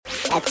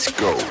Let's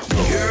go.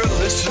 You're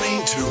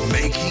listening to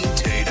Making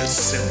Data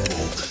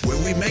Simple,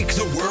 where we make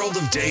the world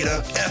of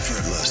data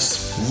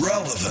effortless,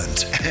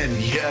 relevant, and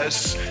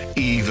yes,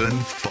 even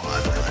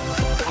fun.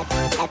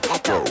 Let's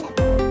go.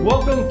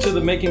 Welcome to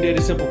the Making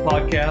Data Simple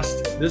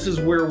podcast. This is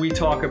where we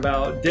talk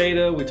about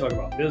data, we talk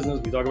about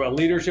business, we talk about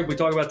leadership, we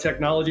talk about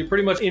technology,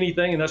 pretty much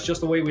anything, and that's just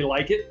the way we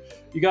like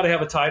it. You got to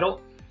have a title.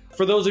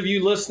 For those of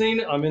you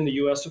listening, I'm in the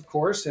U.S., of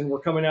course, and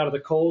we're coming out of the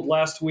cold.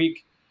 Last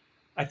week,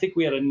 I think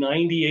we had a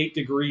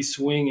 98-degree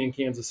swing in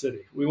Kansas City.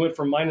 We went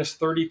from minus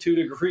 32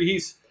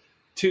 degrees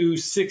to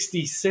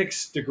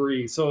 66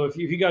 degrees. So if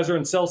you guys are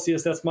in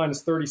Celsius, that's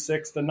minus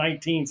 36 to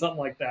 19, something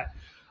like that.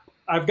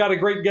 I've got a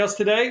great guest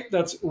today.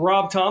 That's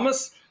Rob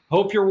Thomas.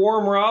 Hope you're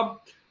warm,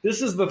 Rob.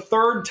 This is the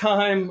third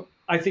time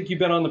I think you've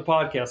been on the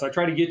podcast. I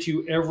try to get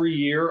you every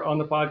year on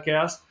the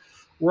podcast.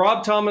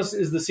 Rob Thomas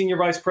is the Senior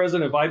Vice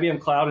President of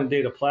IBM Cloud and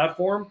Data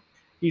Platform.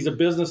 He's a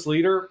business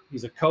leader.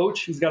 He's a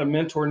coach. He's got a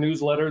mentor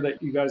newsletter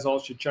that you guys all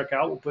should check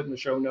out. We'll put in the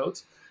show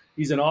notes.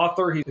 He's an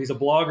author. He's a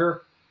blogger.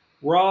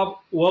 Rob,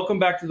 welcome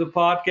back to the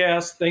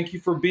podcast. Thank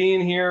you for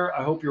being here.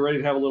 I hope you're ready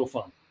to have a little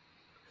fun.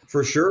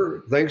 For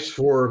sure. Thanks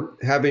for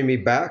having me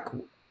back.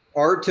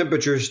 Our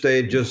temperature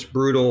stayed just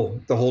brutal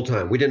the whole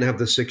time. We didn't have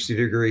the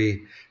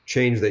 60-degree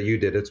change that you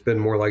did. It's been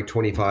more like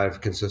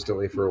 25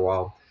 consistently for a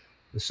while.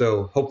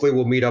 So hopefully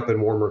we'll meet up in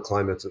warmer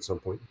climates at some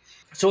point.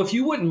 So if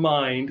you wouldn't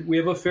mind, we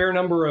have a fair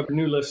number of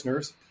new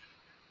listeners.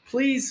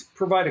 Please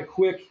provide a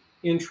quick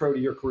intro to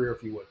your career,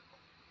 if you would.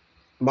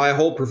 My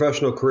whole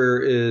professional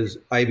career is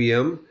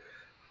IBM,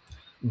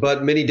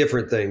 but many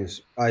different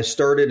things. I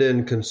started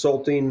in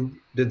consulting,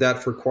 did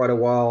that for quite a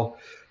while,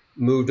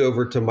 moved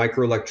over to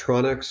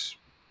microelectronics,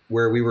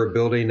 where we were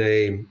building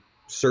a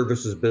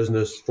services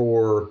business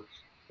for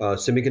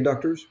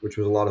semiconductors, which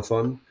was a lot of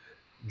fun.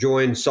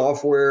 Joined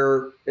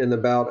software in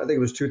about, I think it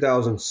was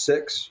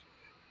 2006.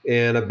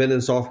 And I've been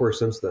in software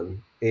since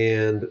then.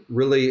 And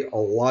really a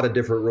lot of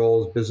different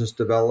roles: business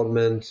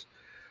development,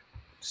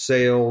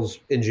 sales,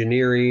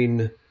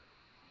 engineering,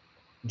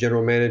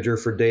 general manager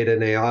for data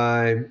and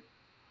AI.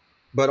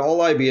 But all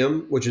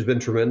IBM, which has been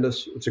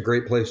tremendous. It's a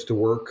great place to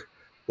work.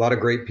 A lot of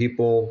great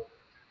people,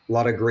 a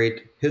lot of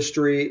great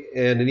history,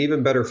 and an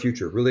even better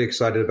future. Really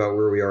excited about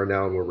where we are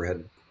now and where we're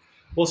headed.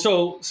 Well,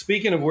 so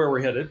speaking of where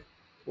we're headed,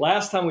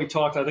 last time we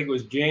talked, I think it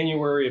was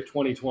January of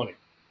 2020.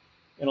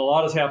 And a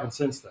lot has happened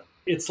since then.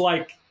 It's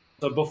like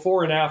the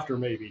before and after,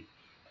 maybe.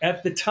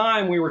 At the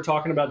time, we were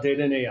talking about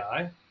data and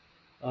AI,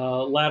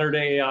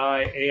 latter-day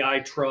AI, AI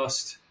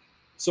trust.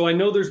 So I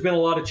know there's been a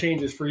lot of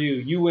changes for you.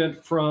 You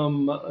went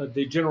from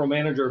the general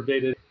manager of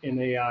data and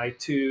AI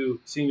to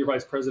senior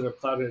vice president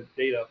of cloud and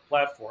data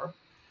platform.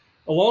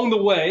 Along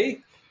the way,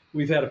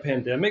 we've had a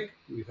pandemic.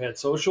 We've had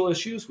social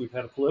issues. We've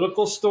had a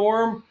political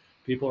storm.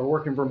 People are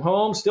working from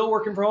home, still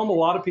working from home, a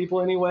lot of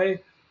people anyway.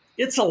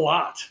 It's a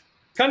lot.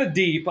 Kind of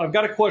deep. I've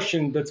got a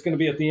question that's going to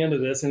be at the end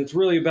of this, and it's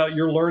really about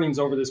your learnings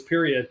over this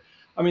period.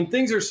 I mean,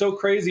 things are so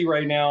crazy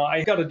right now.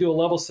 I got to do a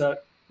level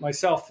set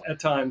myself at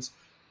times.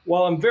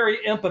 While I'm very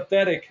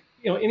empathetic,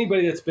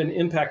 anybody that's been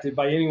impacted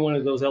by any one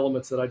of those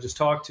elements that I just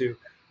talked to,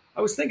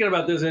 I was thinking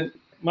about this. And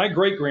my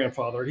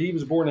great-grandfather, he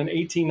was born in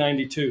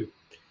 1892,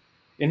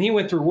 and he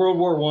went through World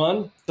War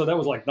I. So that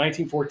was like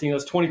 1914.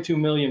 That's 22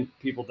 million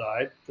people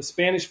died. The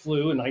Spanish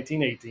flu in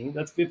 1918.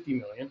 That's 50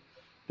 million.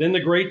 Then the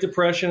Great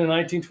Depression in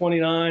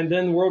 1929,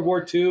 then World War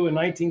II in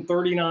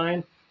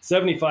 1939,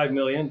 75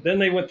 million. Then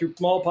they went through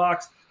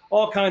smallpox,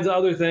 all kinds of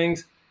other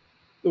things.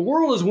 The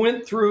world has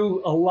went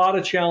through a lot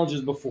of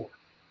challenges before,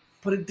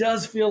 but it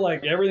does feel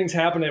like everything's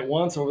happened at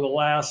once over the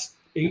last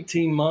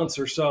 18 months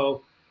or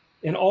so,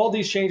 and all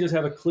these changes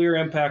have a clear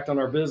impact on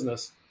our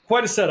business.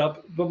 Quite a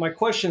setup, but my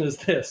question is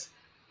this.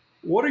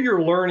 What are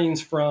your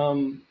learnings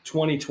from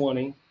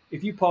 2020?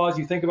 If you pause,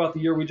 you think about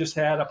the year we just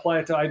had, apply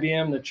it to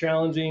IBM, the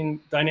challenging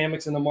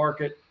dynamics in the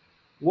market.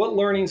 What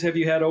learnings have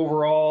you had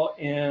overall,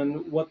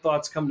 and what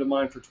thoughts come to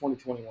mind for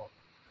 2021?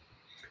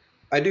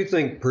 I do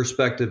think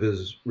perspective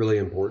is really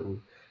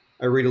important.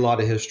 I read a lot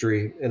of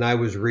history, and I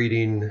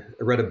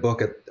read a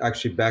book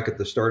actually back at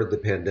the start of the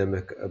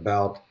pandemic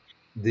about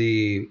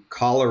the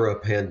cholera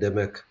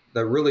pandemic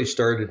that really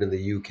started in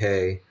the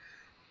UK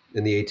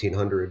in the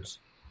 1800s.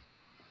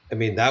 I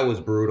mean, that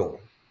was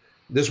brutal.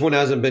 This one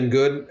hasn't been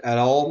good at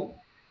all,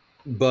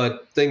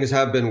 but things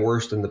have been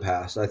worse in the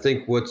past. I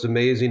think what's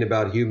amazing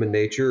about human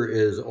nature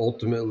is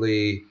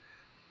ultimately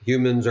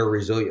humans are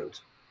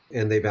resilient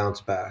and they bounce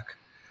back.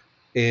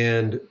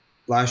 And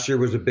last year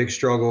was a big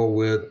struggle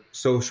with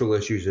social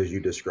issues, as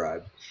you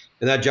described.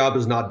 And that job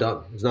is not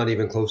done. It's not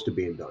even close to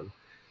being done.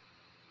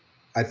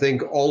 I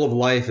think all of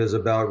life is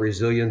about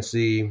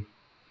resiliency,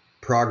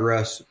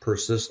 progress,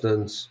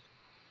 persistence.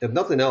 If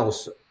nothing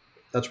else,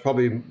 that's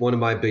probably one of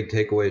my big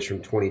takeaways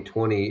from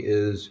 2020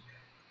 is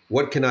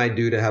what can I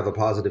do to have a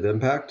positive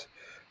impact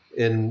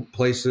in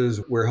places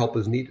where help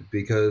is needed?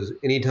 Because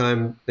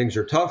anytime things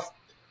are tough,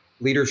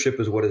 leadership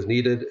is what is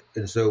needed.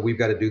 And so we've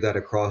got to do that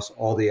across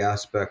all the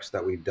aspects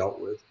that we've dealt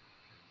with.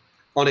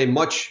 On a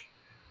much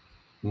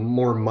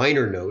more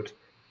minor note,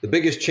 the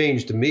biggest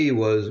change to me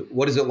was,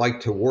 what is it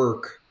like to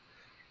work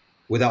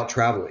without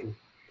traveling.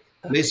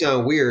 It may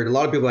sound weird. A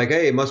lot of people are like,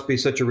 hey, it must be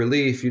such a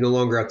relief. You no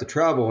longer have to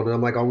travel. And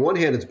I'm like, on one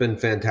hand, it's been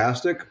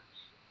fantastic.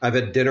 I've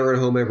had dinner at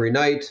home every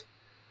night.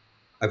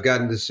 I've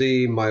gotten to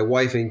see my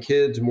wife and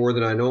kids more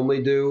than I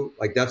normally do.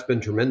 Like, that's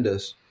been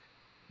tremendous.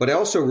 But I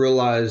also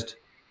realized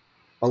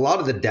a lot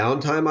of the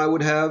downtime I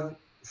would have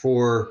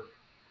for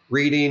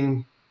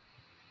reading,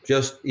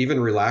 just even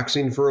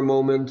relaxing for a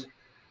moment,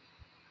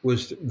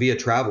 was via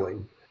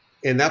traveling.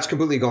 And that's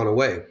completely gone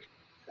away.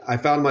 I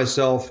found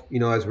myself,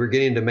 as we're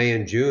getting into May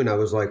and June, I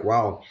was like,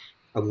 wow,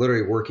 I'm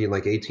literally working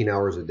like 18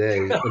 hours a day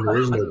and there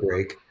is no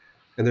break.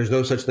 And there's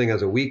no such thing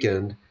as a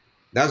weekend.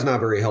 That's not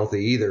very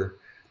healthy either.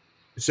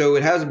 So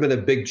it has been a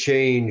big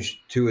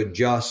change to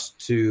adjust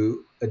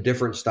to a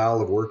different style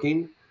of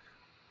working.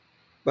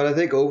 But I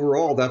think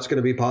overall that's going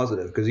to be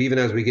positive, because even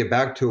as we get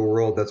back to a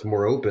world that's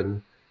more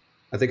open,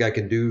 I think I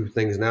can do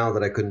things now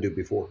that I couldn't do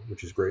before,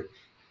 which is great.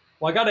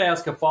 Well, I got to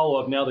ask a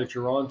follow-up now that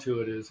you're onto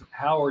it is,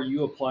 how are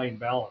you applying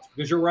balance?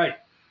 Because you're right.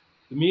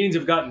 The meetings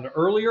have gotten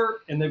earlier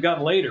and they've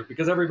gotten later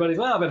because everybody's,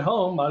 I'm at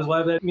home. Might as well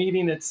have that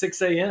meeting at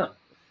 6 a.m.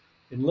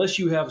 Unless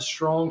you have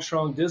strong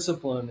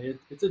discipline,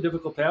 it's a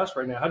difficult task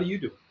right now. How do you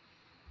do it?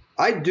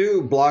 I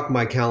do block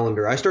my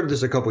calendar. I started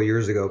this a couple of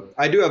years ago.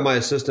 I do have my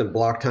assistant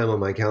block time on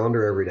my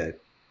calendar every day.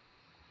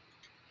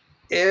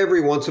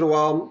 Every once in a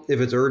while, if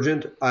it's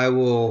urgent, I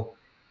will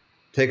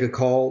take a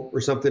call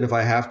or something if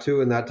I have to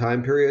in that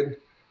time period,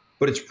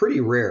 but it's pretty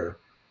rare.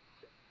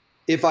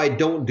 If I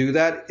don't do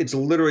that, it's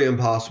literally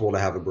impossible to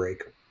have a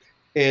break.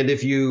 And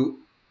if you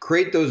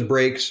create those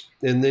breaks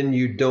and then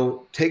you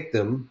don't take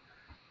them,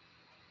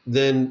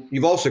 then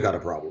you've also got a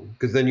problem,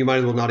 because then you might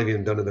as well not have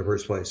even done it in the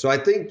first place. So I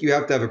think you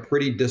have to have a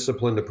pretty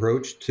disciplined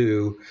approach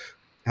to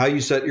how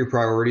you set your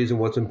priorities and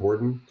what's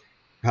important,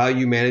 how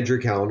you manage your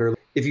calendar.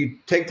 If you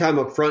take time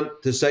up front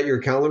to set your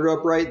calendar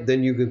up right,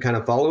 then you can kind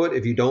of follow it.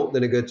 If you don't,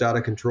 then it gets out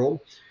of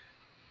control.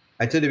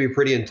 I tend to be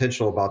pretty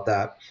intentional about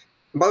that.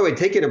 And by the way,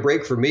 taking a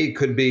break for me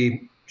could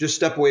be just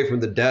step away from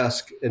the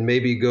desk and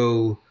maybe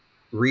go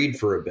read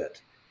for a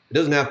bit. It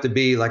doesn't have to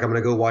be like I'm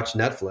going to go watch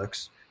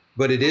Netflix,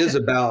 but it is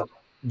about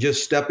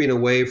just stepping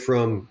away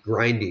from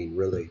grinding,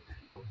 really,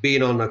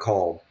 being on a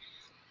call,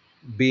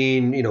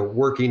 being,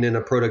 working in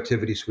a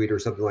productivity suite or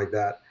something like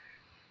that.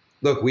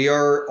 Look, we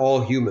are all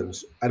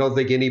humans. I don't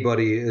think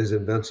anybody is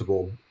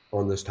invincible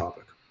on this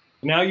topic.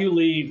 Now you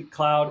lead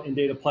Cloud and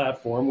Data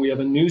Platform. We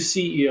have a new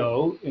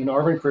CEO in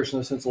Arvind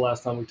Krishna since the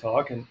last time we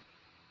talked. And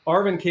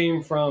Arvind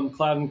came from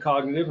Cloud and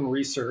Cognitive and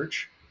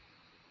research.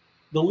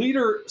 The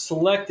leader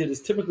selected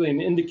is typically an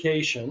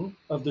indication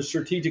of the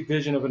strategic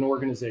vision of an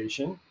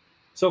organization.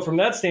 So from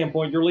that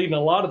standpoint, you're leading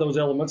a lot of those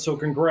elements, so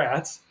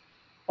congrats.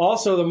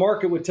 Also, the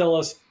market would tell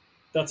us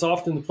that's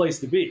often the place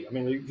to be. I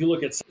mean, if you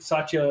look at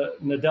Satya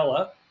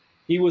Nadella,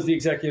 he was the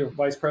executive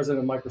vice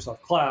president of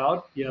Microsoft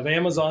Cloud. You have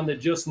Amazon that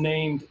just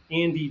named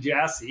Andy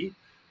Jassy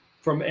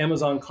from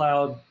Amazon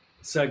Cloud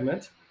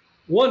segment.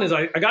 One is,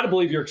 I got to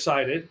believe you're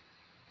excited.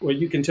 Well,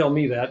 you can tell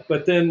me that,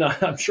 but then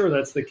I'm sure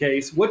that's the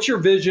case. What's your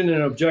vision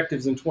and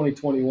objectives in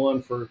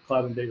 2021 for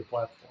Cloud and Data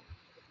Platform?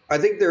 I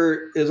think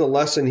there is a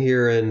lesson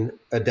here in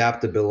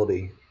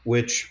adaptability,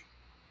 which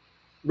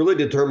really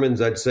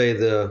determines, I'd say,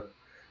 the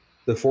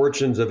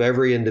fortunes of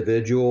every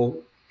individual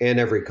and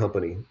every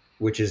company,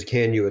 which is,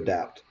 can you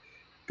adapt?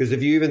 Because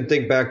if you even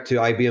think back to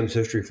IBM's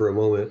history for a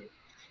moment,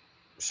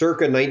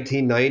 circa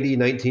 1990,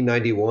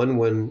 1991,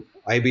 when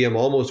IBM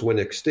almost went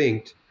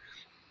extinct,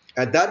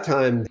 at that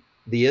time,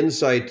 the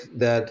insight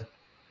that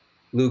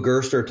Lou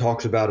Gerstner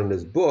talks about in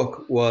his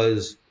book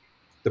was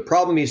the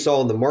problem he saw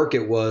in the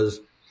market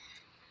was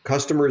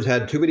customers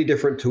had too many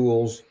different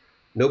tools.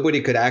 Nobody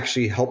could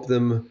actually help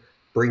them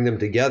bring them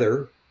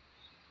together.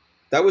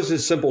 That was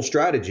his simple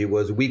strategy,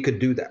 was we could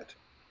do that.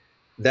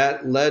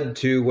 That led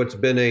to what's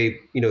been a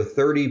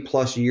 30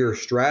 plus year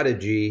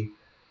strategy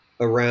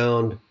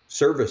around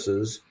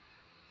services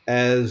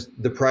as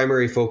the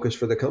primary focus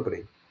for the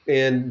company.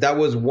 And that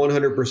was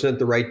 100%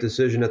 the right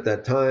decision at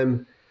that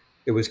time.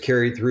 It was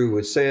carried through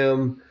with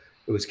Sam.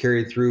 It was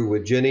carried through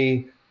with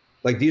Jenny.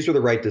 Like, these were the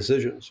right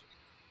decisions.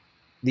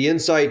 The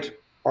insight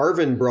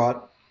Arvind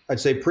brought, I'd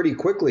say pretty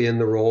quickly in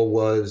the role,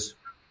 was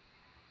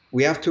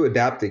we have to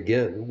adapt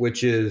again,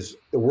 which is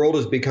the world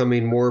is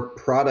becoming more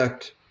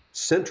product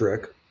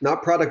centric,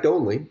 not product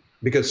only,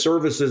 because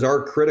services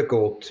are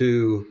critical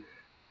to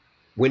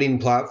winning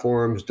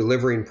platforms,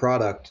 delivering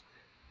product,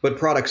 but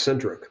product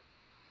centric.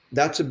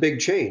 That's a big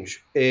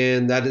change.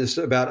 And that is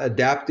about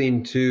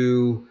adapting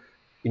to,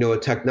 a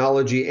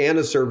technology and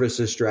a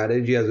services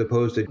strategy as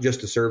opposed to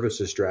just a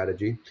services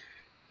strategy.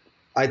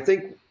 I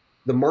think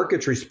the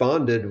markets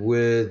responded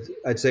with,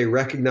 I'd say,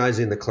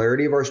 recognizing the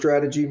clarity of our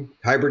strategy,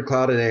 hybrid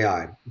cloud and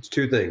AI. It's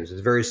two things.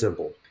 It's very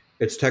simple.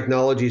 It's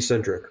technology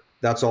centric.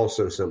 That's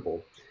also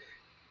simple.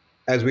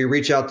 As we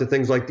reach out to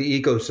things like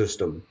the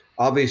ecosystem,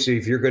 obviously,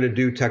 if you're going to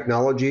do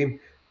technology,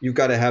 you've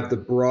got to have the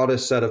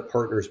broadest set of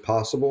partners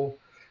possible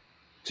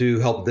to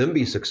help them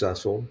be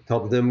successful,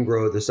 help them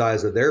grow the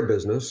size of their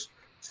business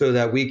so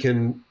that we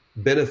can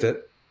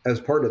benefit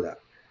as part of that.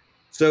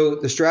 So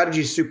the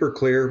strategy is super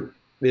clear.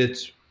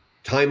 It's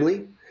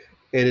timely.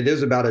 And it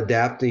is about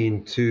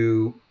adapting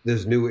to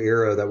this new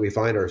era that we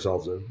find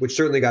ourselves in, which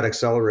certainly got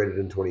accelerated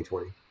in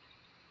 2020.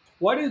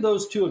 Why do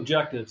those two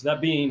objectives,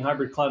 that being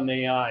hybrid cloud and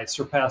AI,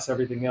 surpass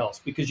everything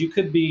else? Because you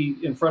could be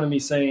in front of me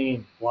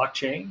saying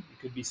blockchain, you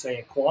could be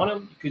saying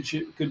quantum,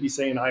 you could be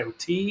saying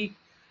IoT.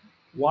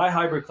 Why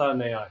hybrid cloud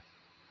and AI?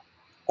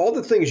 All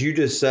the things you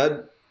just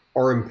said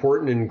are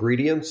important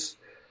ingredients.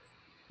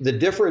 The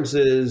difference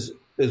is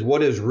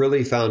what is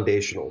really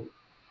foundational.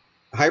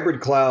 Hybrid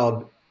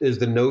cloud is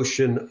the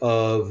notion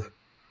of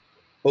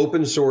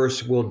open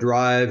source will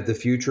drive the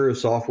future of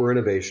software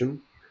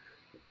innovation.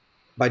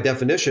 By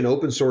definition,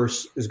 open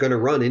source is going to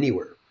run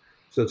anywhere.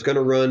 So it's going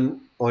to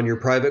run on your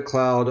private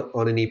cloud,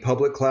 on any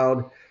public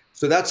cloud.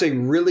 So that's a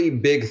really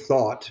big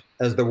thought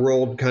as the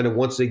world kind of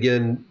once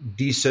again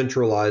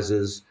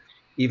decentralizes,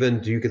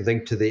 even you can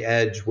think to the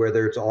edge,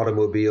 whether it's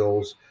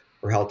automobiles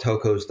or how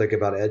telcos think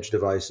about edge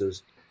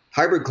devices.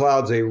 Hybrid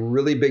cloud's a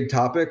really big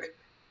topic.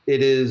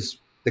 It is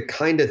the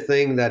kind of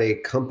thing that a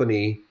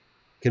company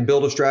can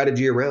build a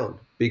strategy around,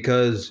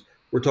 because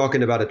we're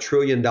talking about $1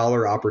 trillion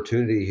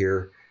opportunity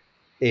here.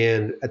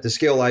 And at the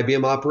scale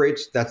IBM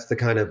operates, that's the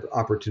kind of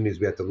opportunities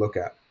we have to look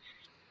at.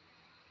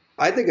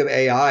 I think of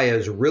AI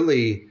as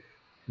really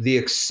the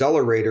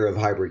accelerator of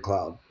hybrid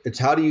cloud. It's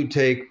how do you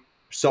take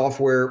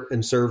software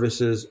and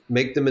services,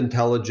 make them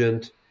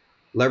intelligent,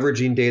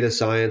 leveraging data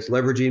science,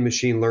 leveraging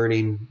machine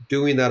learning,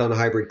 doing that on a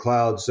hybrid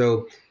cloud.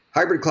 So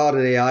hybrid cloud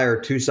and AI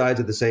are two sides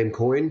of the same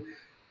coin.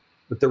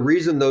 But the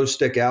reason those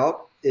stick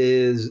out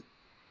is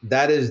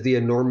that is the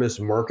enormous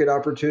market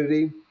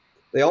opportunity.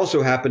 They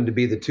also happen to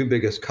be the two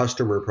biggest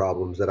customer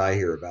problems that I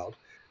hear about,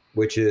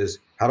 which is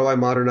how do I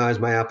modernize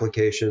my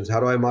applications?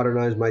 How do I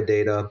modernize my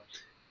data?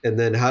 And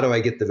then how do I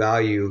get the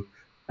value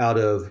out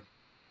of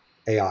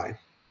AI?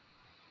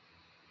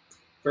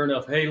 Fair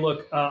enough. Hey,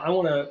 look, I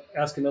want to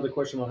ask another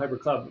question on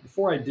hybrid cloud. But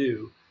before I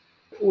do,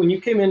 when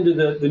you came into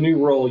the new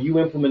role, you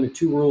implemented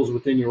 2 rules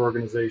within your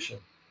organization.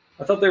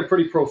 I thought they were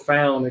pretty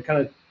profound and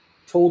kind of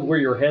told where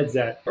your head's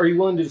at. Are you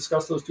willing to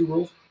discuss those 2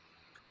 rules?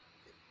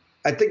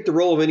 I think the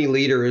role of any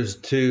leader is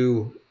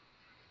to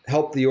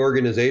help the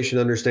organization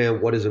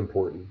understand what is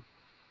important,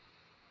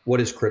 what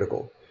is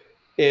critical.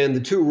 And the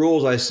 2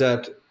 rules I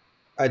set,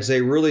 I'd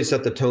say really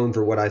set the tone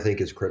for what I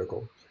think is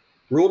critical.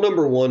 Rule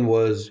number 1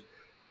 was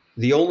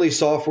the only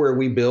software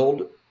we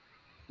build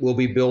will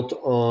be built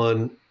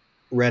on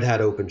Red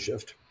Hat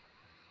OpenShift.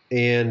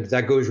 And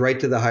that goes right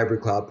to the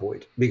hybrid cloud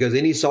point, because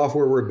any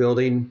software we're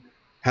building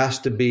has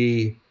to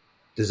be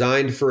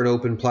designed for an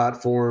open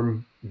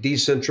platform,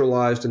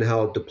 decentralized in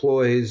how it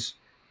deploys,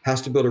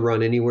 has to be able to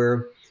run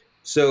anywhere.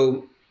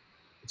 So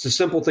it's a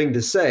simple thing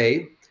to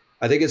say.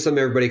 I think it's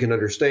something everybody can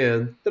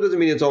understand. That doesn't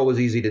mean it's always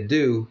easy to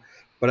do,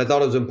 but I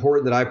thought it was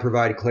important that I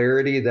provide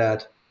clarity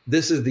that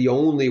this is the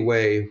only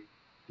way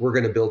we're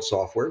going to build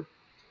software.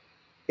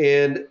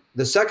 And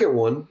the second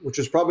one, which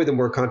was probably the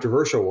more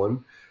controversial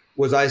one,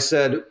 was I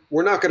said,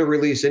 we're not going to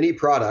release any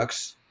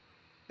products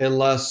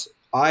unless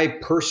I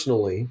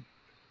personally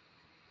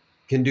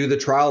can do the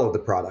trial of the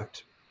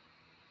product.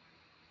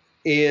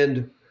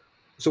 And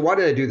so why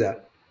did I do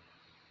that?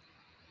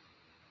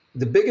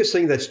 The biggest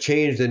thing that's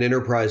changed in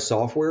enterprise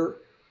software,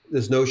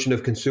 this notion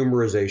of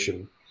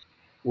consumerization.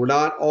 We're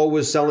not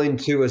always selling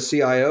to a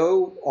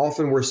CIO.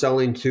 Often we're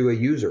selling to a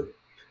user.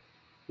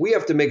 We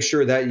have to make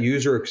sure that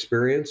user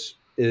experience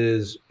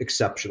is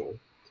exceptional.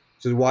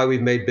 This is why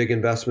we've made big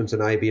investments in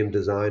IBM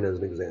Design as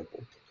an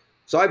example.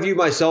 So I view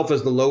myself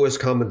as the lowest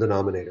common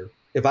denominator.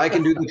 If I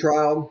can do the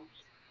trial,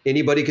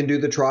 anybody can do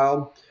the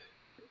trial.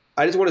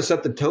 I just want to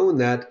set the tone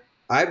that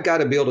I've got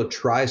to be able to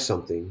try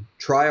something,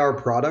 try our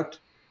product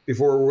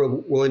before we're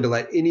willing to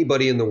let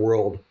anybody in the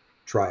world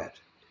try it.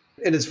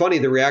 And it's funny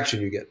the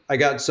reaction you get. I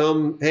got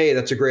some, hey,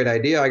 that's a great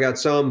idea. I got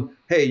some,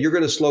 hey, you're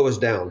going to slow us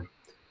down.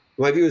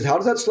 My view is, how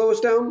does that slow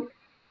us down?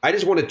 I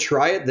just want to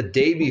try it the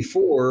day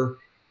before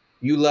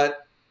you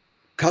let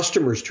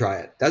customers try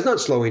it. That's not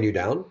slowing you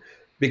down,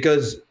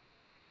 because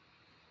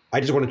I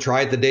just want to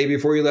try it the day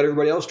before you let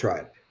everybody else try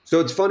it. So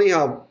it's funny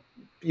how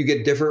you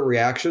get different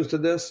reactions to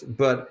this,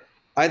 but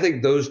I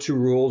think those 2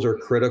 rules are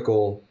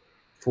critical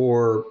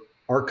for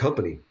our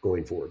company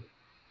going forward.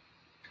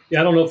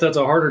 Yeah, I don't know if that's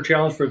a harder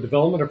challenge for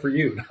development or for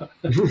you. No,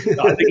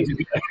 I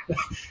think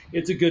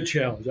it's a good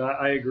challenge.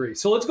 I agree.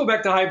 So let's go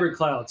back to hybrid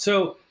cloud.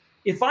 So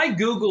if I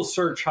Google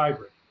search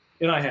hybrid,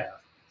 and I have,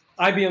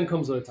 IBM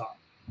comes to the top.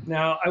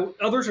 Now,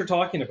 others are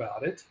talking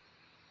about it,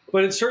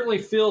 but it certainly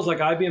feels like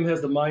IBM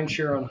has the mind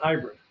share on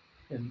hybrid.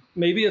 And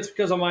maybe it's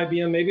because I'm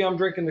IBM. Maybe I'm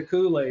drinking the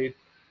Kool-Aid.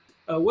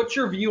 What's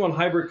your view on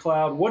hybrid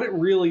cloud, what it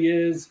really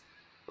is,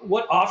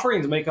 what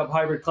offerings make up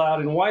hybrid cloud,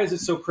 and why is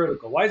it so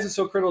critical? Why is it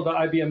so critical to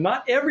IBM?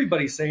 Not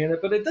everybody's saying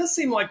it, but it does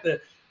seem like the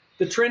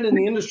trend in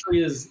the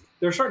industry is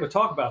they're starting to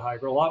talk about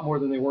hybrid a lot more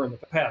than they were in the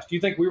past. Do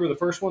you think we were the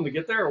first one to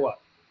get there or what?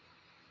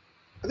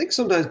 I think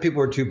sometimes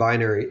people are too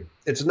binary.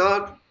 It's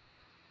not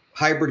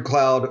hybrid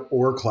cloud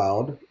or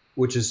cloud,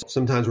 which is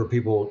sometimes where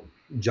people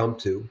jump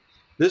to.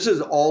 This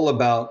is all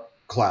about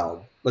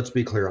cloud. Let's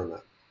be clear on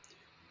that.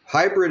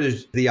 Hybrid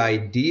is the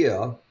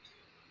idea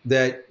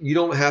that you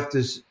don't have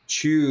to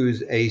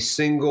choose a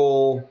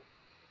single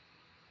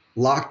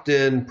locked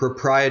in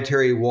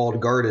proprietary walled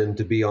garden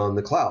to be on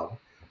the cloud.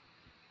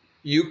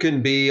 You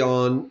can be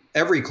on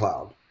every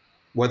cloud,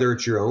 whether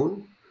it's your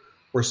own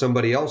or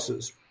somebody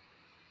else's.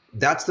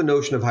 That's the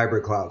notion of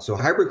hybrid cloud. So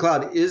hybrid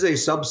cloud is a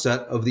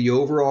subset of the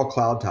overall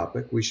cloud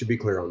topic. We should be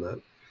clear on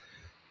that.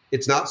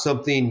 It's not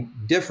something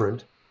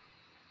different.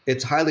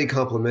 It's highly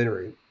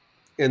complementary.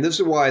 And this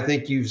is why I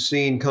think you've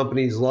seen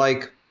companies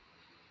like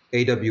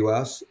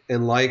AWS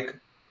and like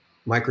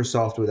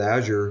Microsoft with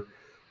Azure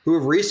who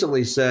have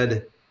recently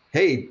said,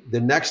 hey, the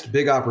next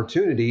big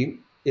opportunity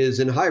is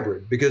in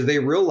hybrid, because they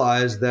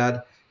realize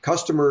that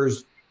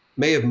customers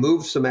may have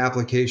moved some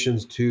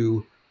applications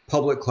to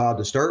public cloud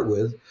to start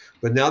with,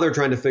 but now they're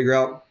trying to figure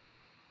out,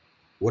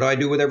 what do I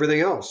do with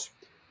everything else?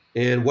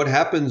 And what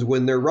happens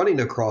when they're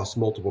running across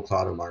multiple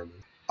cloud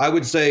environments? I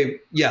would say,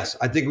 yes,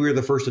 I think we were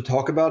the first to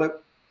talk about it.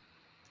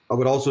 I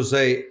would also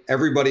say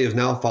everybody has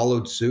now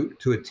followed suit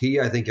to a T.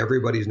 I think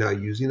everybody's now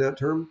using that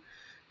term.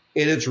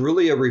 And it's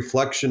really a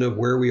reflection of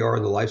where we are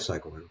in the life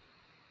cycle here.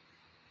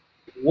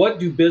 What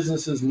do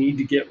businesses need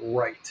to get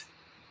right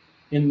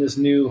in this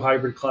new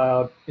hybrid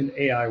cloud and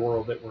AI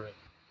world that we're in?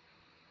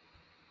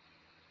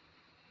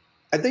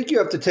 I think you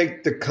have to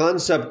take the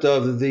concept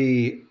of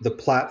the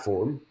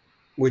platform,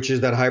 which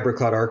is that hybrid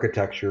cloud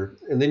architecture,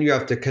 and then you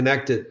have to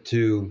connect it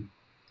to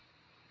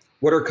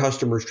what are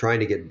customers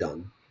trying to get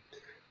done.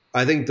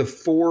 I think the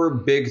four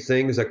big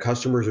things that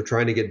customers are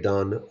trying to get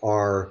done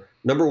are,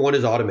 number one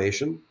is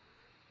automation.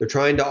 They're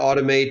trying to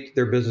automate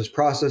their business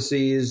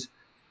processes,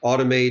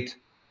 automate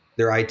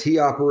their IT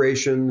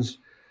operations.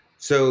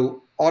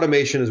 So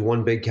automation is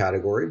one big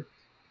category.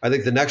 I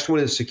think the next one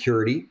is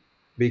security,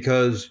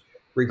 because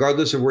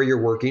regardless of where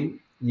you're working,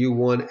 you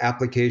want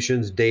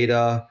applications,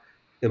 data,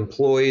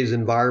 employees,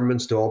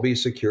 environments to all be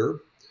secure.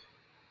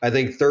 I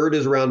think third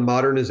is around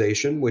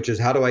modernization, which is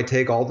how do I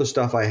take all the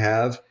stuff I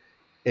have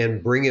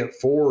and bring it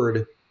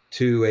forward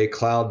to a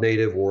cloud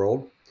native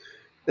world.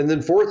 And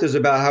then fourth is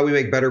about how we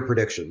make better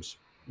predictions.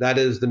 That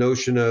is the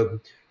notion of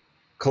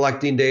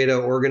collecting data,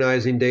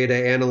 organizing data,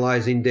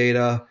 analyzing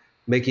data,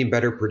 making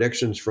better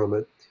predictions from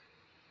it.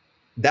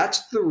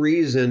 That's the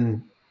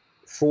reason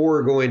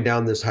for going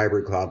down this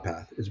hybrid cloud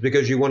path. It's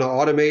because you want to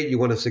automate, you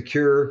want to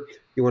secure,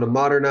 you want to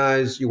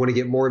modernize, you want to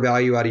get more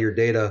value out of your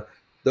data.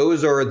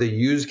 Those are the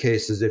use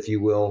cases, if you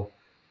will,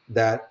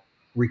 that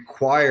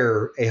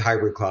require a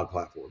hybrid cloud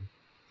platform.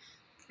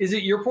 Is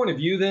it your point of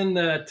view then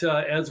that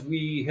as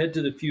we head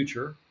to the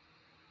future,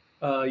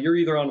 you're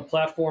either on a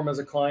platform as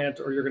a client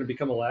or you're going to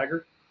become a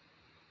laggard?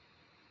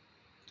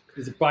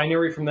 Is it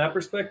binary from that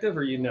perspective,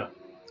 or no?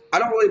 I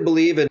don't really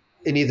believe in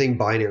anything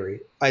binary.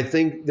 I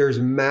think there's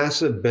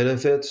massive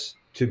benefits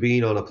to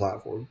being on a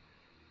platform.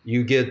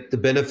 You get the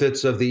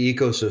benefits of the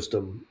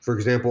ecosystem. For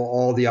example,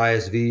 all the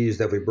ISVs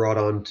that we brought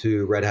on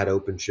to Red Hat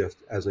OpenShift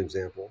as an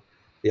example.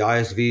 The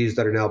ISVs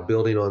that are now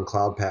building on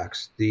Cloud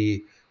Paks,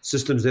 the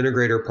systems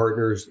integrator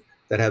partners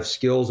that have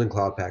skills in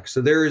Cloud Paks.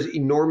 So there is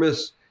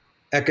enormous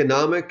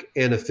economic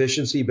and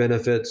efficiency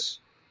benefits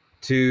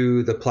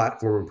to the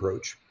platform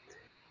approach.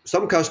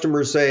 Some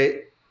customers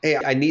say, hey,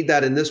 I need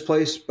that in this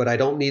place, but I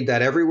don't need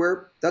that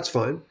everywhere. That's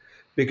fine,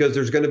 because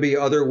there's going to be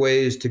other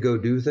ways to go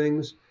do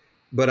things.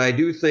 But I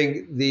do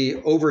think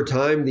over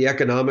time, the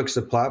economics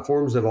of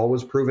platforms have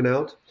always proven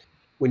out.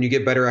 When you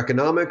get better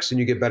economics and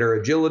you get better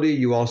agility,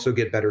 you also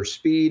get better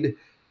speed.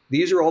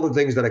 These are all the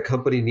things that a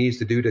company needs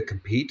to do to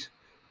compete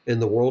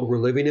in the world we're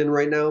living in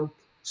right now.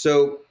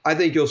 So I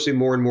think you'll see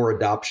more and more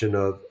adoption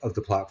of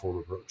the platform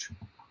approach.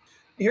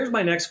 Here's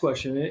my next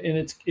question,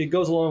 and it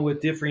goes along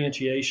with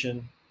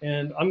differentiation.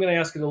 And I'm going to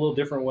ask it a little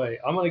different way.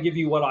 I'm going to give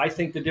you what I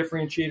think the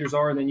differentiators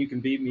are, and then you can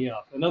beat me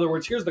up. In other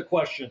words, here's the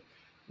question.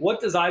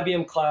 What does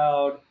IBM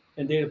Cloud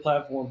and Data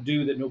Platform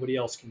do that nobody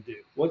else can do?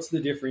 What's the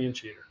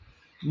differentiator?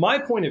 My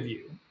point of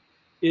view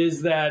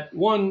is that,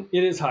 one,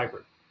 it is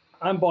hybrid.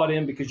 I'm bought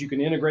in because you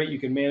can integrate, you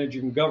can manage,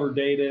 you can govern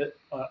data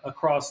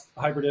across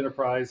hybrid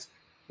enterprise,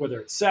 whether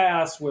it's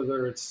SaaS,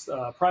 whether it's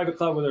private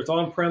cloud, whether it's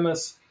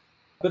on-premise.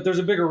 But there's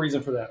a bigger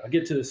reason for that. I'll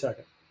get to the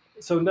second.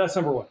 So that's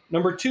number one.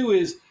 Number two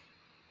is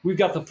we've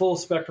got the full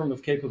spectrum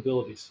of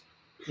capabilities.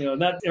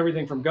 And that's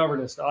everything from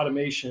governance to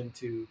automation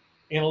to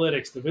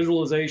analytics to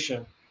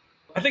visualization.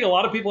 I think a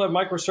lot of people have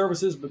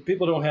microservices, but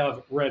people don't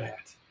have Red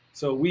Hat.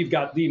 So we've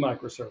got the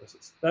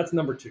microservices. That's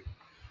number two.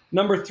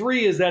 Number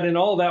three is that in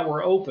all that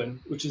we're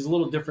open, which is a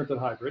little different than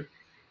hybrid,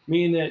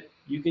 meaning that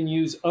you can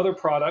use other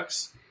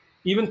products,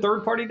 even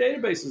third-party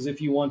databases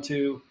if you want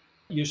to,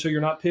 so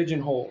you're not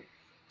pigeonholed.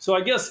 So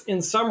I guess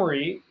in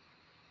summary,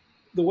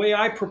 the way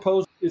I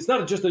propose, it's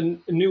not just a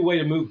new way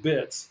to move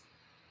bits.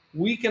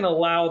 We can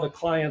allow the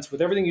clients,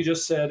 with everything you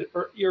just said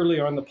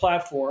earlier on the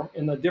platform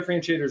and the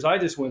differentiators I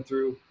just went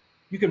through,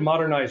 you can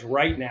modernize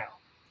right now.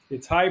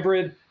 It's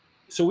hybrid,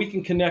 so we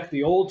can connect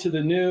the old to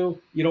the new.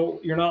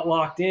 You're not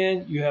locked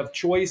in. You have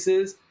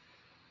choices.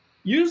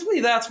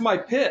 Usually that's my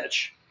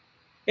pitch.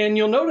 And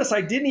you'll notice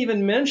I didn't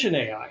even mention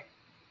AI.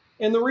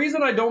 And the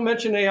reason I don't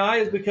mention AI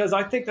is because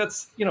I think I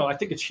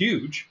think it's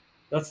huge.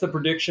 That's the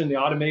prediction, the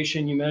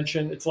automation you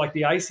mentioned. It's like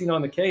the icing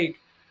on the cake.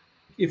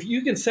 If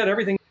you can set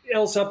everything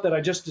else up that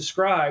I just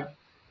described,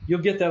 you'll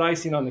get that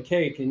icing on the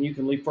cake and you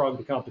can leapfrog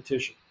the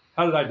competition.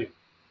 How did I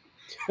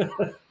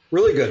do?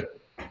 Really good.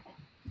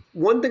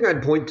 One thing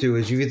I'd point to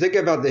is if you think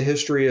about the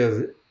history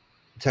of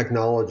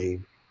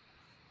technology,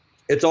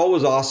 it's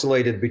always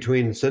oscillated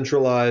between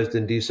centralized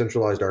and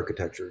decentralized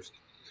architectures.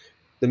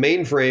 The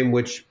mainframe,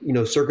 which,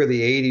 circa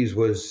the 80s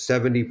was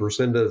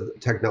 70% of the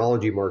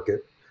technology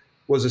market,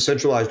 was a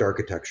centralized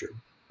architecture.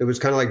 It was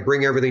kind of like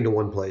bring everything to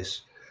one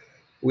place.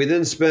 We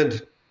then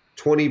spent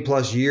 20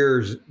 plus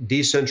years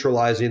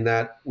decentralizing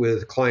that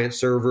with client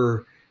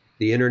server,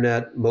 the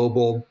internet,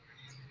 mobile.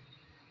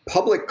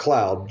 Public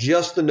cloud,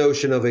 just the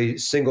notion of a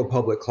single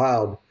public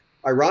cloud,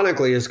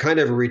 ironically, is kind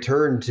of a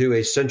return to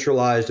a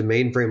centralized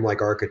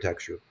mainframe-like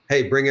architecture.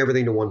 Hey, bring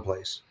everything to one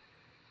place.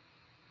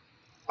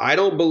 I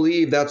don't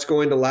believe that's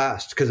going to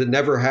last because it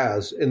never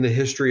has in the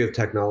history of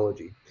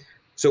technology.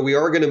 So we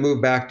are going to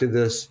move back to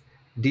this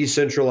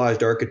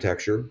decentralized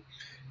architecture.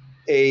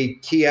 A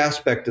key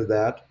aspect of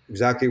that,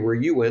 exactly where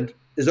you went,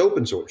 is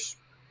open source.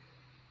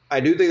 I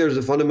do think there's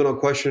a fundamental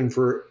question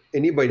for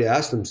anybody to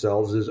ask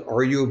themselves is,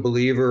 are you a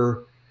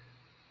believer,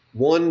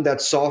 one,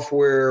 that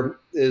software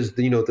is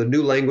the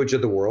new language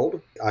of the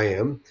world? I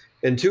am.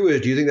 And two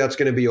is, do you think that's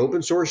going to be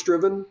open source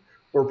driven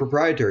or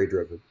proprietary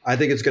driven? I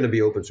think it's going to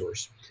be open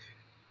source.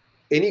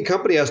 Any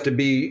company has to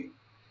be,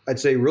 I'd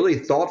say, really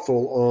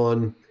thoughtful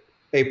on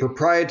a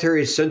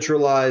proprietary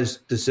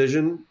centralized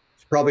decision.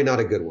 It's probably not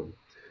a good one.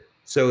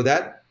 So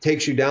that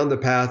takes you down the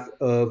path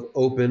of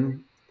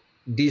open,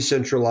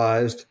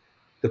 decentralized,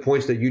 the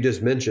points that you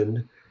just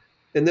mentioned.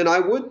 And then I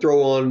would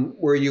throw on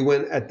where you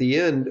went at the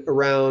end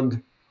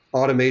around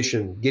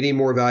automation, getting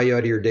more value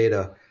out of your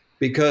data,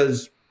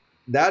 because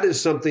that is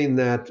something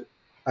that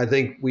I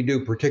think we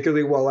do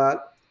particularly well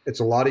at. It's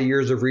a lot of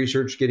years of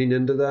research getting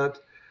into that.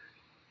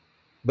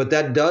 But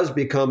that does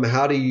become,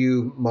 how do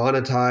you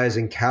monetize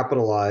and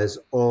capitalize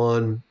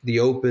on the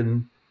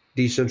open,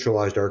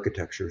 decentralized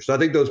architecture? So I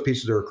think those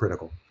pieces are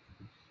critical.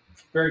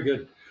 Very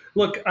good.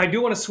 Look, I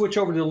do want to switch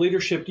over to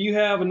leadership. Do you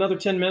have another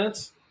 10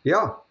 minutes?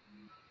 Yeah.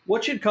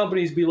 What should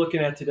companies be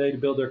looking at today to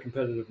build their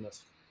competitiveness?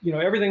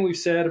 Everything we've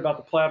said about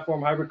the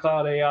platform, hybrid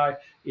cloud, AI,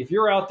 if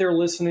you're out there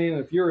listening,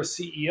 if you're a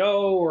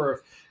CEO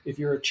or if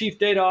you're a chief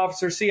data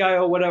officer,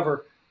 CIO,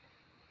 whatever,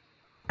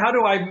 how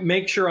do I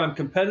make sure I'm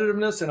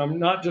competitiveness and I'm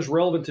not just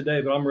relevant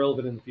today, but I'm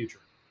relevant in the future?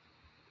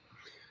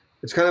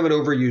 It's kind of an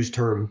overused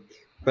term,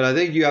 but I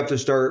think you have to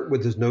start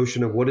with this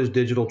notion of what does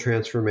digital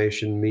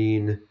transformation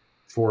mean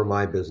for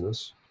my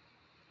business?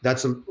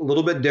 That's a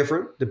little bit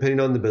different depending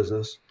on the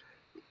business.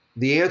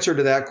 The answer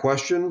to that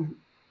question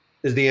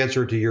is the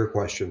answer to your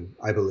question,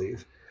 I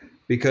believe,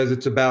 because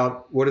it's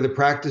about what are the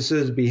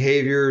practices,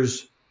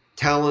 behaviors,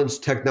 talents,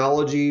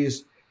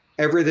 technologies,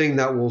 everything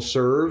that will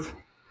serve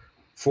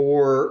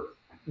for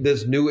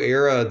this new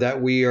era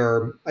that we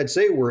are, I'd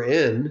say we're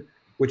in,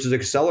 which is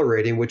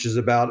accelerating, which is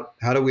about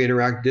how do we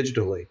interact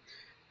digitally.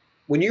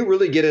 When you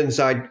really get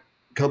inside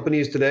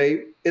companies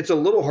today, it's a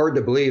little hard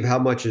to believe how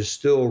much is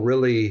still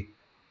really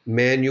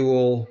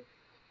manual,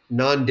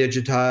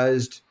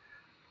 non-digitized.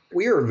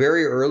 We are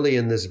very early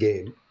in this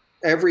game.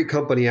 Every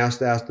company has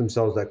to ask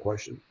themselves that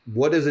question.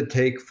 What does it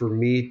take for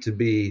me to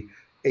be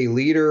a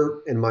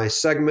leader in my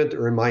segment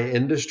or in my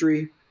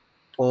industry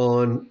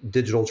on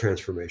digital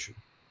transformation?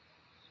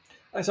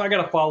 So I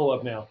got a follow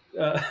up now.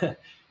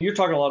 You're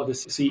talking a lot of the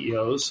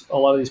CEOs, a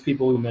lot of these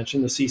people we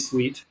mentioned, the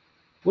C-suite.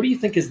 What do you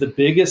think is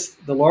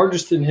the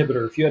largest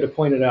inhibitor? If you had to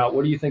point it out,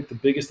 what do you think the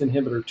biggest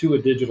inhibitor to a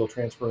digital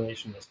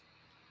transformation is?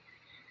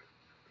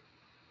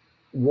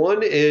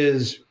 One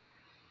is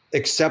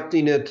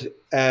accepting it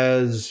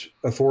as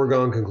a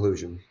foregone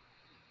conclusion.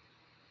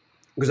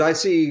 Because I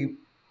see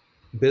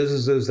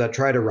businesses that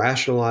try to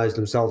rationalize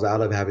themselves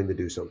out of having to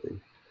do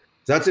something.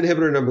 So that's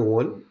inhibitor number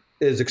one,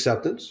 is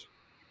acceptance.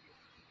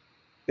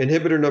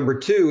 Inhibitor number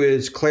two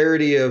is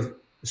clarity of,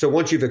 so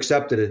once you've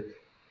accepted it,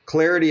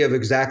 clarity of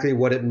exactly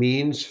what it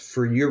means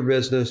for your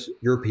business,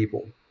 your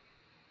people.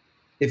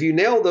 If you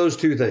nail those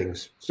two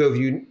things, so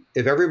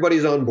if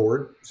everybody's on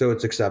board, so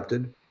it's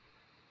accepted,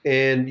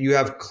 and you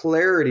have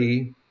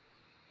clarity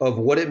of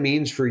what it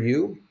means for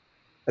you,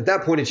 at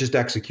that point, it's just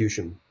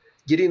execution.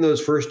 Getting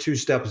those first two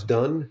steps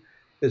done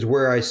is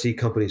where I see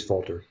companies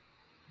falter.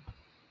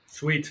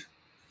 Sweet.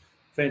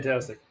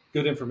 Fantastic.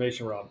 Good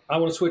information, Rob. I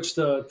want to switch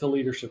to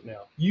leadership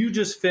now. You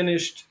just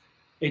finished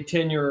a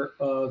tenure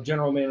of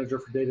general manager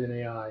for data and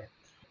AI.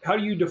 How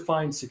do you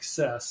define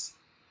success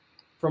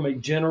from a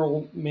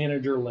general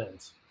manager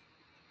lens?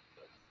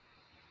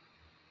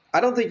 I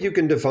don't think you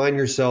can define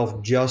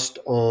yourself just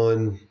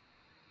on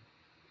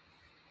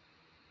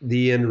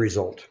the end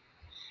result.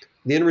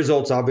 The end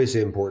result's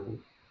obviously important.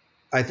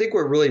 I think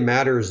what really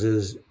matters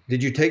is,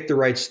 did you take the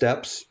right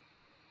steps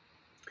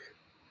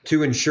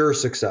to ensure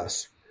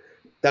success?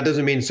 That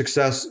doesn't mean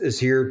success is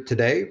here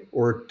today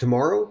or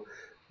tomorrow,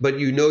 but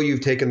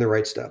you've taken the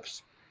right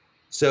steps.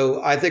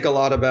 So I think a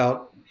lot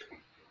about,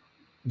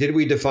 did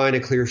we define a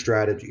clear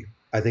strategy?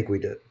 I think we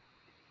did.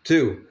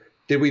 Two,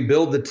 did we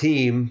build the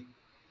team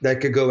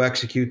that could go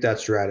execute that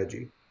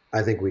strategy?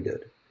 I think we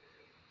did.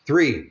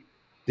 3,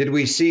 did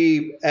we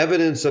see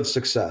evidence of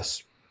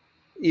success?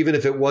 Even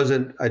if it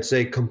wasn't, I'd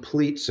say,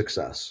 complete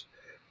success.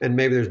 And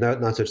maybe there's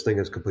not such thing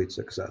as complete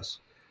success.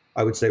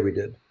 I would say we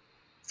did.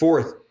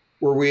 4th,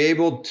 were we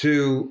able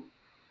to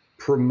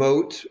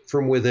promote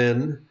from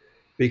within?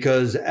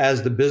 Because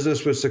as the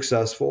business was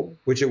successful,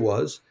 which it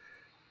was,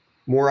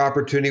 more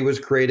opportunity was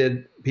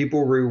created.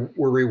 People were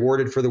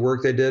rewarded for the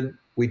work they did.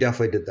 We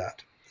definitely did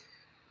that.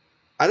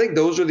 I think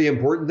those are the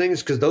important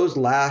things because those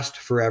last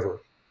forever.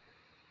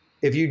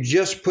 If you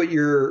just put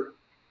your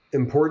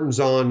importance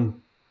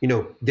on,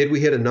 did we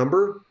hit a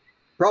number?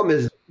 Problem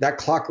is that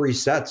clock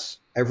resets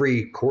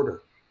every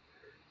quarter.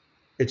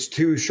 It's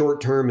too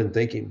short term in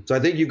thinking. So I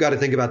think you've got to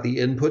think about the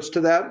inputs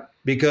to that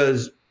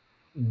because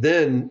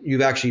then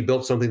you've actually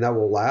built something that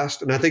will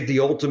last. And I think the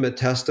ultimate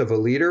test of a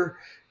leader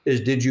is,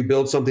 did you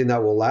build something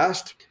that will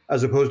last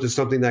as opposed to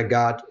something that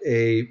got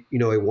a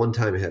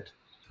one-time hit?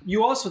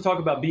 You also talk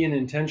about being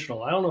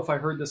intentional. I don't know if I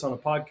heard this on a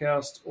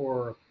podcast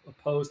or a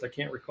post. I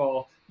can't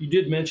recall. You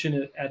did mention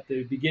it at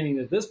the beginning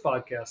of this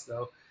podcast,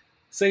 though.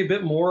 Say a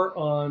bit more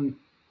on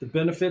the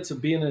benefits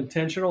of being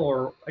intentional,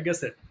 or I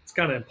guess that it's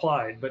kind of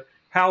implied, but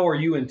how are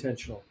you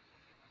intentional?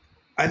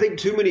 I think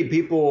too many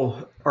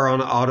people are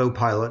on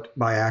autopilot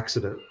by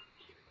accident.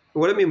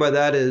 What I mean by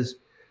that is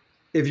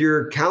if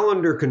your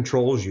calendar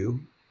controls you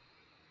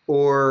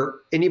or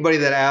anybody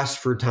that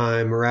asks for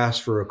time or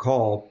asks for a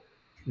call,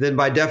 then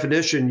by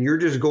definition, you're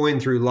just going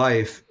through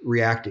life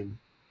reacting.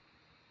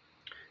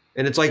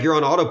 And it's like you're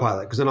on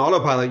autopilot because on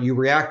autopilot, you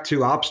react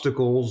to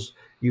obstacles,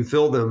 you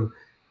fill them.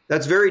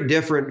 That's very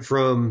different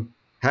from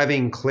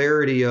having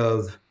clarity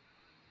of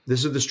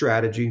this is the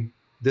strategy,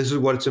 this is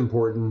what's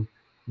important,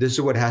 this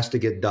is what has to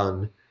get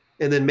done.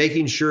 And then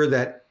making sure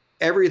that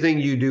everything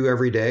you do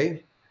every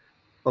day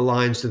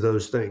aligns to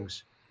those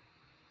things.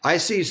 I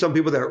see some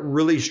people that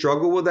really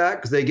struggle with that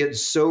because they get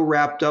so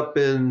wrapped up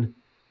in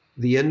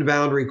the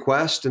inbound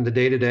request and the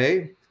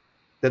day-to-day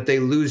that they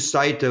lose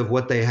sight of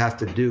what they have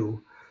to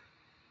do.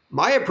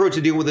 My approach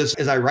to dealing with this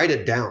is I write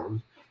it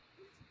down.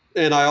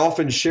 And I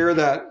often share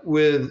that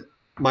with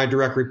my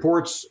direct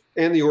reports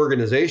and the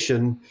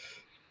organization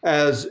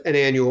as an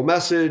annual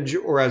message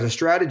or as a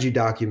strategy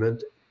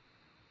document.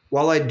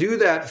 While I do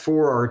that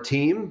for our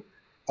team,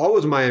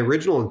 always my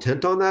original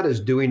intent on that is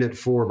doing it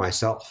for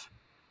myself.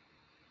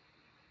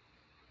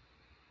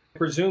 I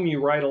presume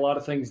you write a lot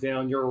of things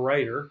down. You're a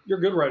writer. You're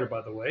a good writer,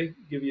 by the way.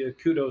 Give you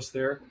kudos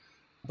there.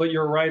 But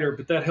you're a writer,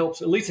 but that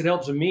helps. At least it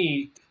helps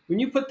me. When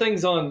you put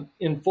things on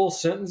in full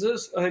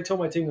sentences, I tell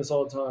my team this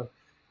all the time,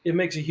 it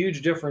makes a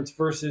huge difference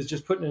versus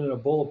just putting it in a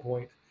bullet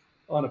point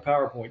on a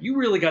PowerPoint. You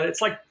really got it.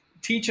 It's like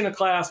teaching a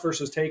class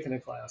versus taking a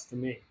class to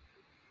me.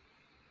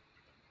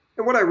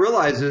 And what I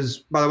realize is,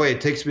 by the way,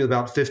 it takes me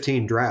about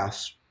 15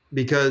 drafts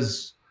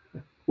because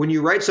when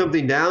you write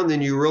something down,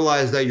 then you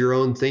realize that your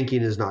own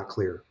thinking is not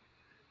clear.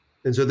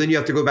 And so then you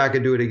have to go back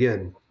and do it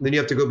again. Then you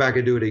have to go back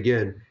and do it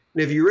again.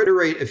 And if you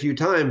iterate a few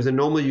times, then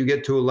normally you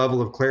get to a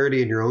level of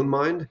clarity in your own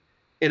mind.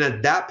 And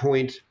at that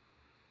point,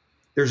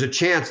 there's a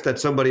chance that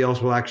somebody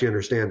else will actually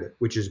understand it,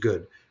 which is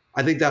good.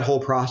 I think that whole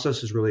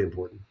process is really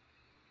important.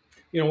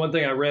 One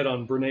thing I read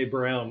on Brené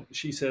Brown,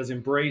 she says,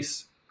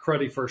 embrace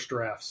cruddy first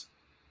drafts.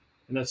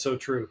 And that's so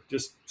true.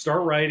 Just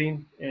start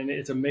writing, and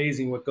it's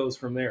amazing what goes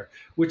from there.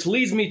 Which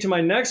leads me to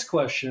my next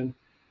question.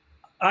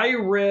 I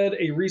read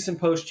a recent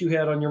post you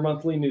had on your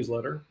monthly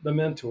newsletter, The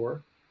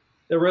Mentor,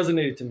 that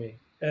resonated to me.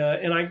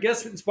 And I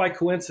guess it's by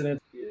coincidence.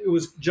 It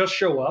was just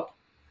show up.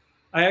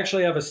 I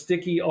actually have a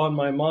sticky on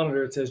my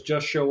monitor that says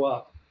just show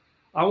up.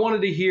 I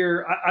wanted to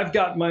hear, I've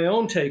got my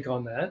own take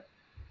on that,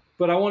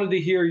 but I wanted to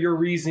hear your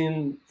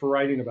reason for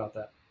writing about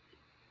that.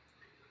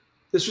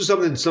 This was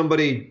something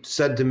somebody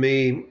said to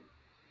me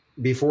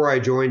before I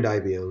joined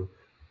IBM,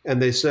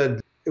 and they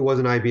said it was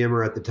an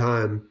IBMer at the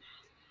time.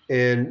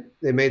 And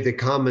they made the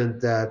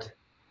comment that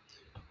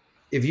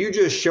if you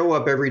just show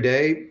up every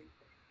day,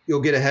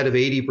 you'll get ahead of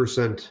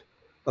 80%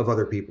 of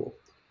other people.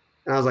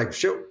 And I was like,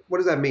 what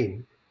does that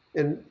mean?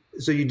 And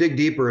so you dig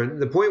deeper.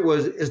 And the point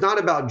was, it's not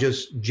about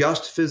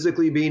just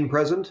physically being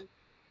present,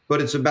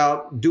 but it's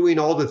about doing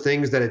all the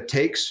things that it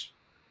takes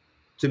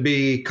to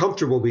be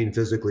comfortable being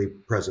physically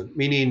present,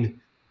 meaning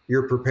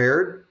you're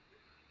prepared,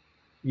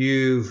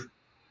 you've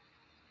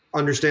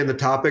understand the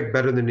topic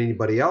better than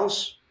anybody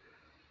else,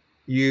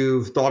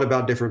 you've thought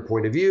about different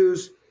point of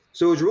views.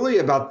 So it's really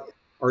about,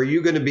 are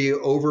you going to be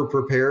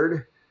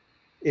over-prepared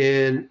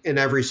in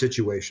every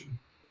situation?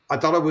 I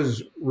thought it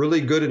was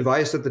really good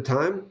advice at the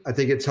time. I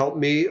think it's helped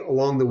me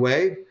along the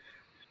way.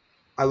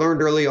 I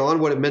learned early on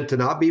what it meant to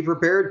not be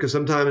prepared because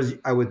sometimes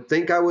I would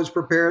think I was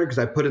prepared because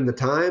I put in the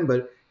time,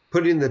 but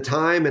putting in the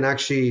time and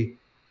actually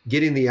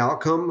getting the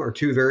outcome are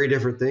two very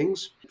different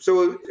things.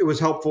 So it was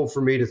helpful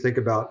for me to think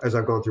about as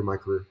I've gone through my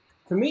career.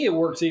 For me, it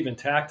works even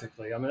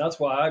tactically. I mean, that's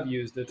why I've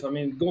used it. I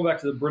mean, going back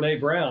to the Brené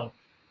Brown,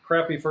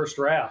 crappy first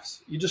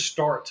drafts, you just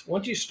start.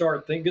 Once you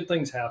start, good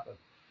things happen.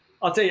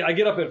 I'll tell you, I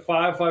get up at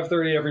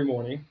 5:30 every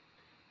morning,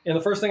 and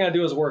the first thing I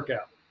do is work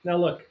out. Now,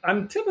 look,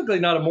 I'm typically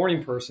not a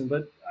morning person,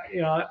 but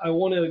I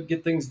want to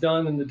get things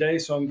done in the day,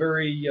 so I'm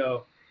very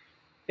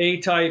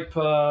A-type,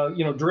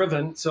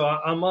 driven. So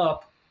I'm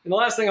up, and the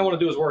last thing I want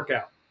to do is work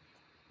out.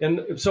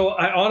 And so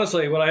I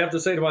honestly, what I have to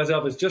say to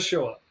myself is just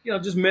show up.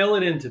 Just mail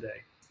it in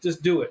today.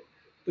 Just do it,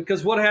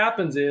 because what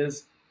happens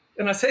is,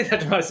 and I say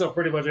that to myself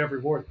pretty much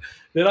every morning,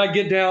 then I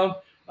get down,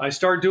 I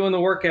start doing the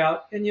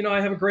workout, and I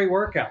have a great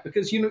workout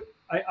because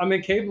I'm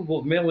incapable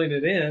of mailing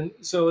it in.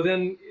 So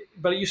then,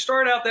 but you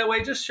start out that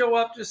way, just show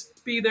up,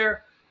 just be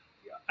there.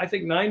 I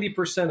think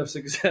 90% of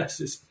success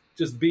is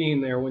just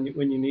being there when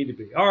you need to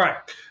be. All right,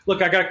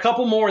 look, I got a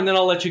couple more and then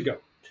I'll let you go.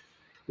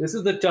 This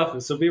is the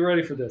toughest, so be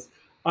ready for this.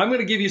 I'm going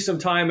to give you some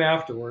time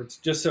afterwards.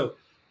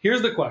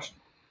 Here's the question.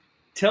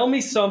 Tell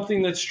me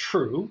something that's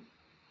true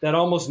that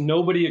almost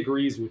nobody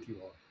agrees with you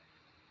on.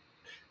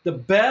 The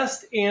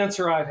best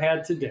answer I've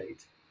had to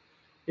date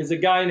is a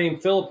guy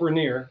named Philip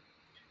Rainier.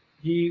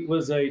 He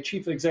was a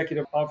chief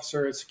executive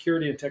officer at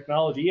Security and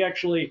Technology. He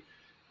actually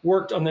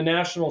worked on the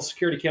National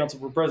Security Council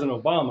for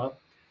President Obama.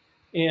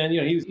 And,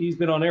 he's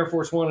been on Air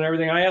Force One and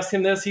everything. I asked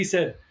him this. He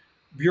said,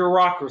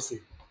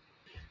 bureaucracy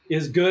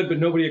is good, but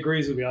nobody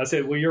agrees with me. I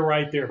said, well, you're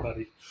right there,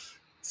 buddy.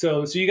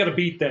 So you got to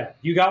beat that.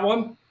 You got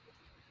one?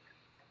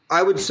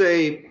 I would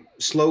say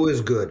slow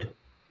is good.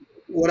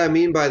 What I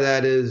mean by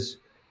that is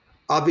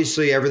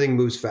obviously everything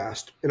moves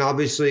fast. And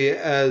obviously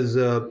as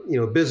a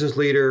business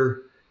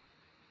leader,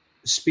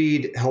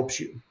 speed helps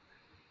you.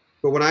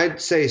 But when I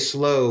say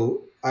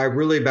slow, I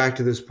really back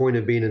to this point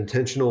of being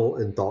intentional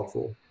and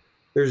thoughtful.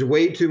 There's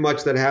way too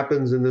much that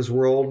happens in this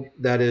world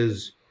that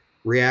is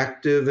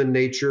reactive in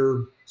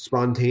nature,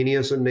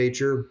 spontaneous in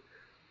nature.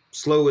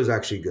 Slow is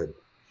actually good.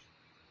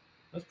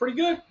 That's pretty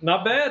good.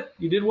 Not bad.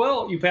 You did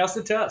well. You passed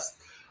the test.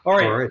 All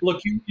right.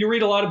 Look, you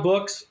read a lot of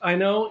books, I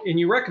know, and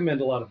you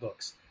recommend a lot of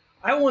books.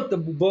 I want the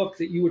book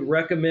that you would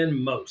recommend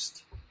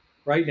most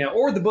right now,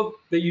 or the book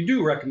that you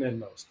do recommend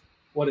most.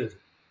 What is it?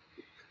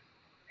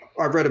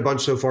 I've read a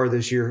bunch so far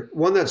this year.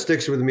 One that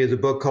sticks with me is a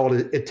book called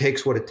It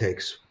Takes What It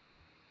Takes.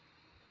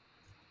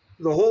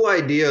 The whole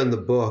idea in the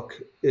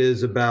book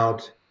is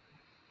about,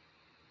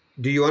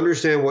 do you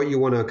understand what you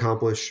want to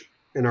accomplish?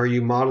 And are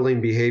you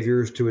modeling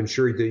behaviors to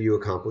ensure that you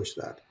accomplish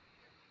that?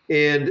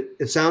 And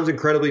it sounds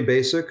incredibly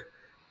basic,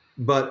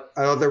 but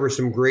I thought there were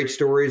some great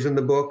stories in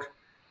the book.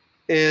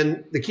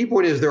 And the key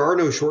point is there are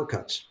no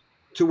shortcuts.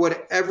 To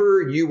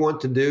whatever you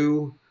want to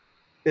do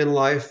in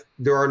life,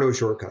 there are no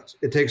shortcuts.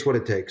 It takes what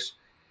it takes.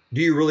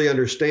 Do you really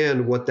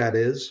understand what that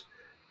is?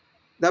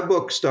 That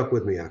book stuck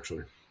with me,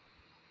 actually.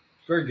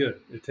 Very good.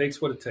 It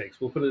takes what it takes.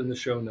 We'll put it in the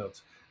show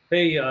notes.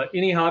 Hey,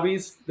 any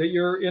hobbies that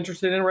you're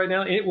interested in right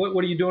now?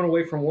 What are you doing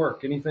away from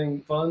work?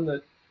 Anything fun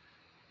that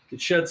you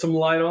could shed some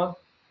light on?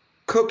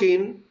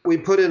 Cooking. We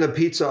put in a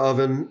pizza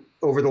oven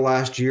over the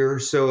last year,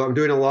 so I'm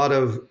doing a lot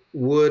of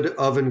wood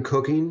oven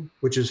cooking,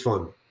 which is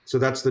fun. So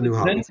that's the new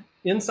hobby.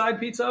 Inside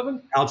pizza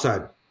oven?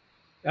 Outside.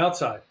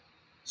 Outside.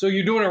 So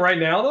you're doing it right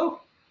now,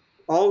 though?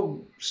 I'll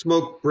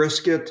smoke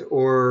brisket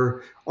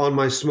or on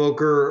my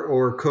smoker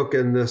or cook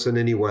in this in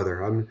any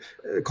weather.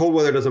 Cold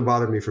weather doesn't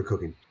bother me for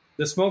cooking.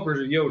 The smoker's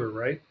a Yoder,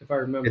 right? If I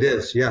remember. It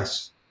is,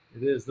 yes.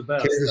 It is the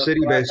best. Kansas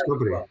City-based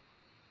company.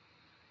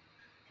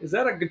 Is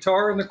that a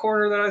guitar in the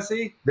corner that I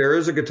see? There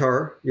is a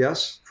guitar,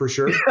 yes, for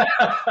sure.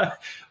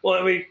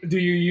 Well, I mean, do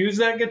you use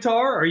that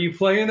guitar? Are you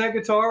playing that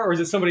guitar, or is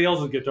it somebody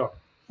else's guitar?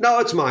 No,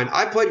 it's mine.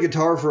 I played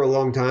guitar for a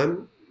long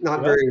time,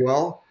 not very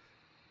well.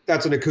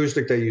 That's an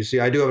acoustic that you see.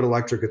 I do have an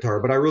electric guitar,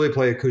 but I really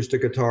play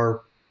acoustic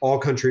guitar, all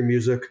country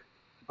music.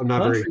 I'm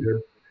not very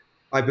good.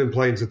 I've been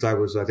playing since I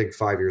was, I think,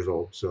 5 years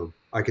old, so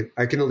I can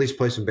at least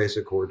play some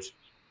basic chords.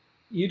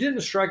 You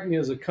didn't strike me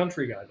as a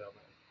country guy,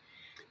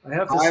 though,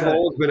 man. I've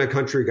always been a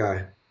country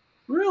guy.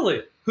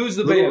 Really? Who's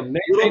the band?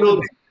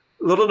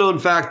 Little known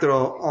fact that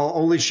I'll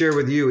only share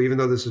with you, even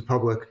though this is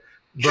public,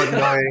 but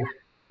my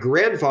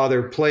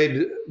grandfather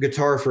played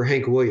guitar for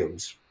Hank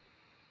Williams.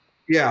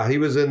 Yeah, he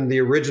was in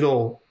the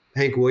original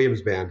Hank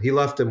Williams band. He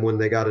left them when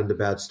they got into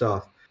bad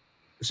stuff.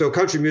 So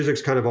country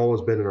music's kind of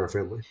always been in our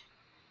family.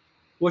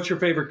 What's your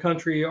favorite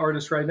country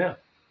artist right now?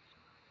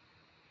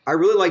 I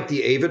really like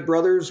the Avett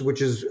Brothers,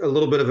 which is a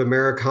little bit of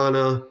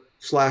Americana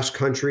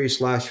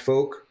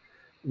 /country/folk.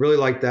 Really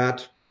like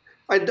that.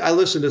 I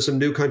listen to some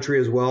new country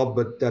as well,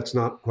 but that's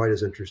not quite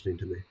as interesting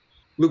to me.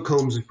 Luke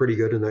Combs is pretty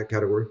good in that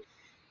category.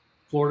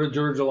 Florida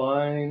Georgia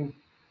Line.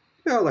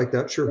 Yeah, I like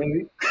that. Sure.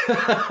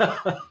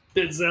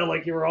 Didn't sound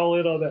like you were all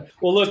in on that.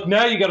 Well, look,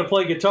 now you got to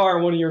play guitar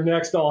in one of your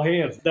next all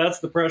hands. That's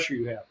the pressure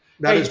you have.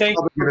 That is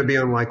probably going to be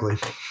unlikely.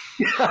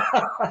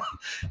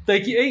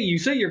 Thank you. Hey, you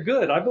say you're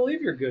good. I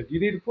believe you're good.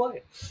 You need to play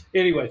it.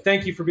 Anyway,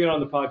 thank you for being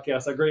on the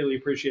podcast. I greatly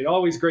appreciate it.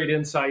 Always great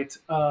insight.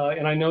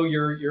 And I know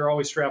you're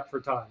always strapped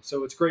for time.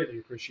 So it's greatly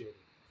appreciated.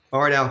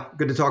 All right, Al.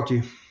 Good to talk to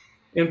you.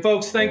 And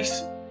folks,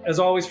 thanks as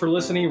always for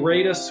listening.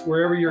 Rate us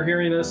wherever you're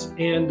hearing us.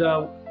 And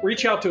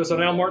reach out to us on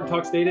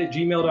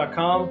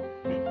almartintalksdata@gmail.com.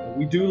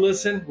 We do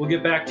listen. We'll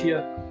get back to you.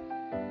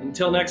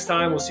 Until next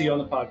time, we'll see you on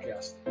the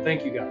podcast.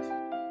 Thank you, guys.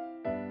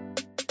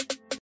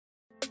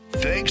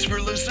 Thanks for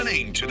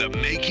listening to the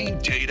Making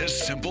Data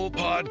Simple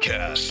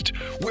podcast,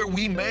 where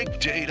we make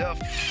data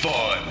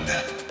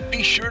fun.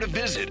 Be sure to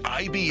visit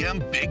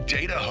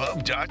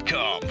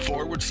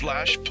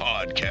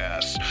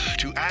IBMBigDataHub.com/podcast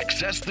to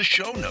access the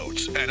show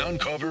notes and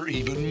uncover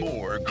even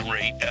more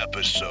great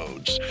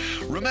episodes.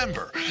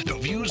 Remember, the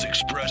views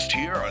expressed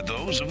here are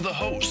those of the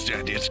host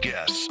and its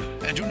guests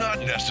and do not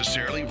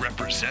necessarily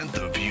represent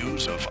the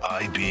views of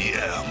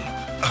IBM.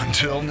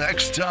 Until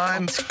next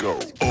time, Let's go.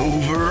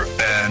 over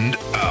and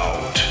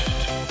out.